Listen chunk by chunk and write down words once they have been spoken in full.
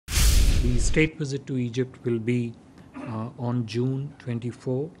The state visit to Egypt will be on June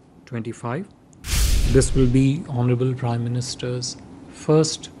 24, 25. This will be Honorable Prime Minister's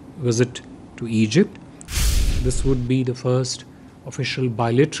first visit to Egypt. This would be the first official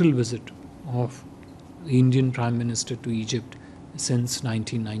bilateral visit of the Indian Prime Minister to Egypt since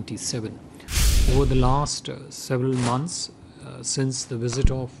 1997. Over the last several months, since the visit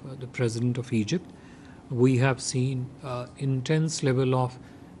of the President of Egypt, we have seen intense level of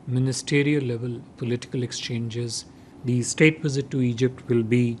ministerial-level political exchanges. The state visit to Egypt will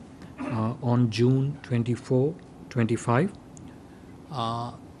be on June 24, 25.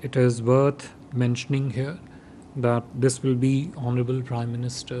 It is worth mentioning here that this will be Honorable Prime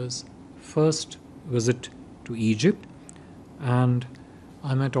Minister's first visit to Egypt, and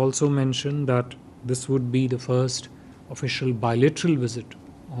I might also mention that this would be the first official bilateral visit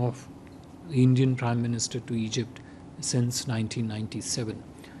of the Indian Prime Minister to Egypt since 1997.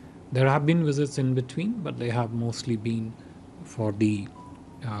 There have been visits in between, but they have mostly been for the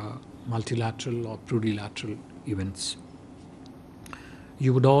multilateral or plurilateral events.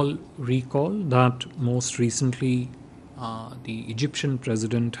 You would all recall that most recently the Egyptian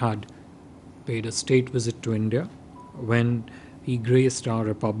president had paid a state visit to India when he graced our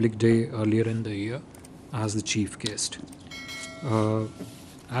Republic Day earlier in the year as the chief guest.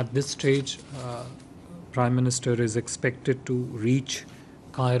 At this stage, Prime Minister is expected to reach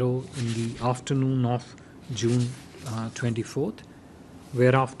Cairo in the afternoon of June 24th,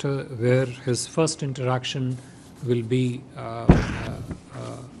 where his first interaction will be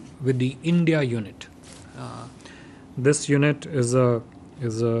with the India unit. This unit is a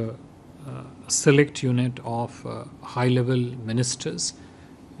select unit of high-level ministers,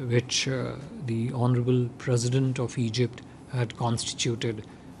 which the Honorable President of Egypt had constituted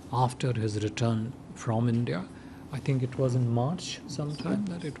after his return from India. I think it was in March sometime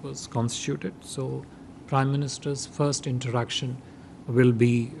that it was constituted. So Prime Minister's first interaction will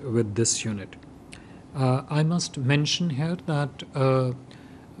be with this unit. I must mention here that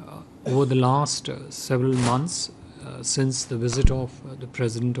over the last several months, since the visit of the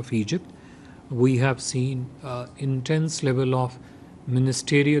President of Egypt, we have seen intense level of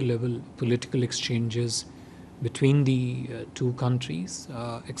ministerial-level political exchanges between the two countries.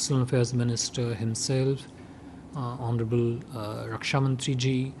 External Affairs Minister himself, Honorable Raksha Mantri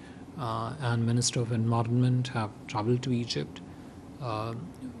ji, and Minister of Environment have travelled to Egypt.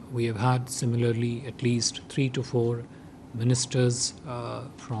 We have had similarly at least 3 to 4 ministers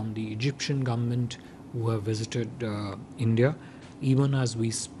from the Egyptian government who have visited India. Even as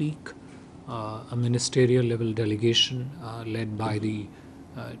we speak, a ministerial level delegation led by the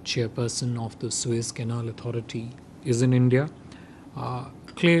chairperson of the Suez Canal Authority is in India.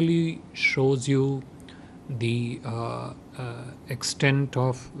 Clearly shows you the extent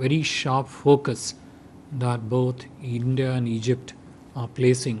of very sharp focus that both India and Egypt are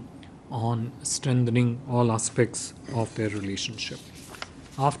placing on strengthening all aspects of their relationship.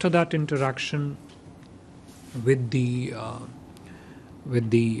 After that interaction with the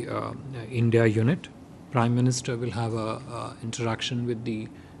India unit, Prime Minister will have a interaction with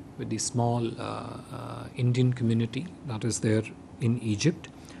the small Indian community that is there in Egypt,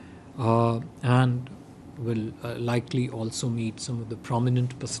 and will likely also meet some of the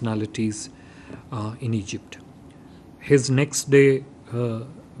prominent personalities in Egypt. His next day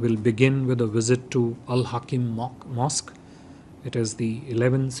will begin with a visit to Al-Hakim Mosque. It is the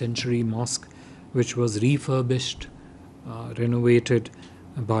 11th century mosque which was refurbished, renovated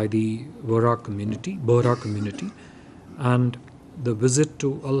by the Bohra community, and the visit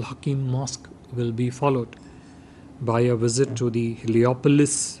to Al-Hakim Mosque will be followed by a visit to the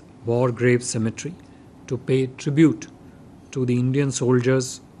Heliopolis War Grave Cemetery to pay tribute to the Indian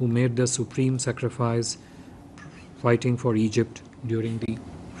soldiers who made their supreme sacrifice fighting for Egypt during the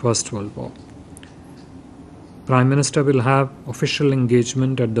First World War. Prime Minister will have official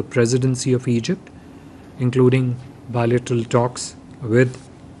engagement at the Presidency of Egypt, including bilateral talks with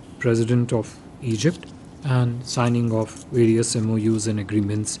President of Egypt and signing of various MOUs and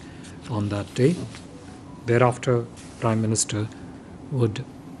agreements on that day. Thereafter, Prime Minister would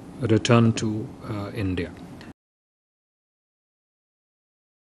return to India.